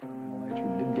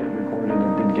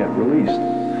get released.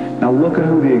 Now look at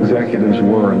who the executives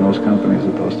were in those companies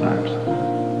at those times.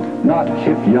 Not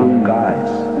hip young guys.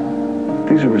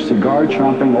 These were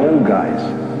cigar-chomping old guys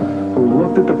who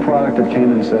looked at the product that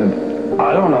came and said,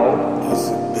 I don't know.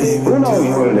 Who knows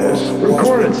what it is?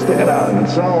 Record it, stick it out, and it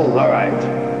sells, all right.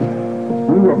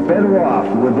 We were better off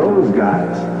with those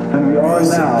guys than we are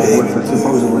now with the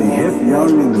supposedly hip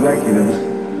young executives,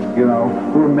 you know,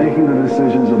 who are making the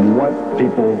decisions of what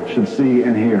people should see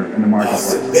and hear in the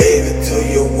marketplace. I said, baby, do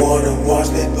you wanna watch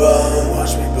me burn?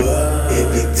 Watch me burn. It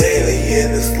be daily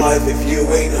in this life if you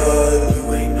ain't heard.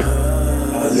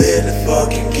 I live the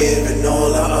fucking giving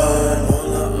all I earn.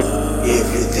 If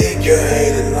you think you're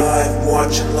hating life,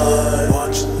 watch and learn.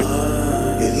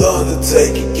 You love to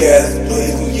take a guess,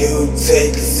 please will you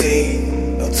take a seat?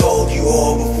 I told you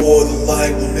all before, the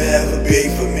light will never be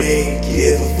for me.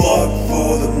 Give a fuck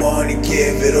for the money,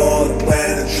 give it all and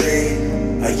plant a tree.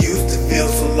 I used to feel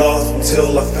so lost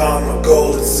until I found my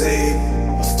golden seed.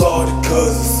 I started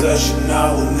cause a session,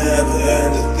 I will never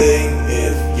end a thing.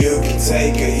 If you can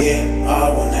take a hint, I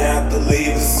won't have to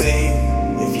leave a scene.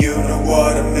 If you know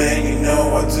what I mean, you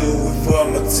know I do it for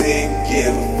my team.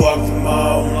 Give a fuck for my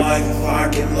own life if I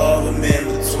can love them in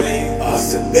between. I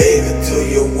said, baby, do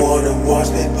you wanna watch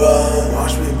me burn?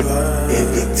 Watch me burn. It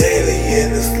be daily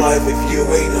in this life if you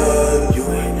ain't heard.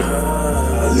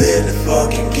 I live the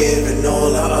fucking giving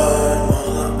all I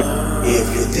earn. If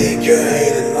you think you're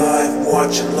hating life,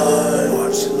 watch and learn.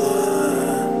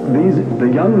 The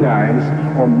young guys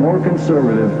are more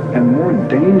conservative and more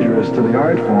dangerous to the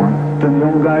art form than the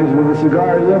old guys with the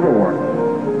cigars ever were.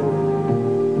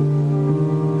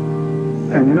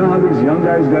 And you know how these young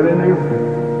guys got in there?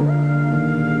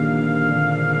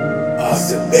 I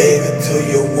said, baby, do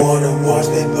you wanna watch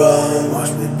me burn?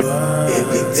 Watch me burn. It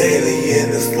be daily in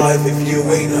this life if you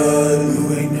ain't heard.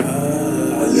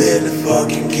 I live the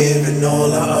fucking giving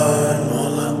all I earn.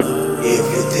 If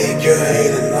you think you're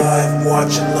hating life,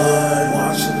 watch and learn.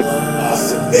 I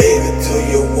said, baby, do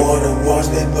you wanna watch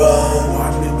me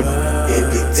burn? It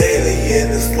be daily in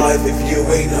this life if you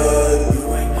ain't heard.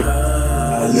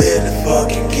 I live the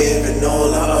fucking giving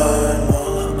all I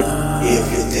earn. If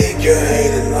you think you're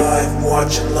hating life,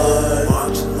 watch and learn.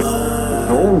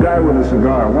 The old guy with a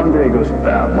cigar, one day goes,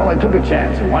 well, I took a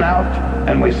chance. It went out,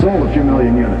 and we sold a few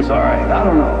million units. All right, I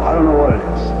don't know what it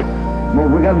is. Well,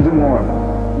 we got to do more of it.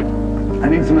 I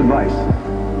need some advice.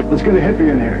 Let's get a hippie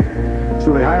in here.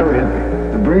 So they hire a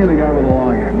hippie. They bring in a guy with a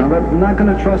long hair. Now, they're not going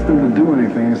to trust him to do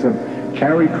anything except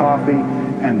carry coffee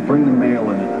and bring the mail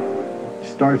in and out. He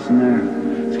starts in there.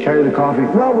 Let's carry the coffee.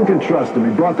 Well, we can trust him.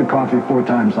 He brought the coffee 4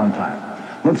 times on time.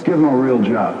 Let's give him a real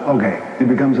job. Okay, he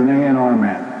becomes an A&R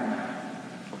man.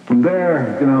 From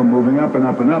there, you know, moving up and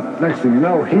up and up. Next thing you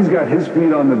know, he's got his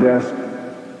feet on the desk.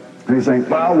 And he's saying,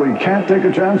 well, we can't take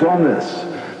a chance on this.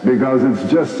 Because it's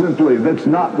just simply, that's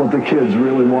not what the kids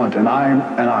really want, and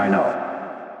I know.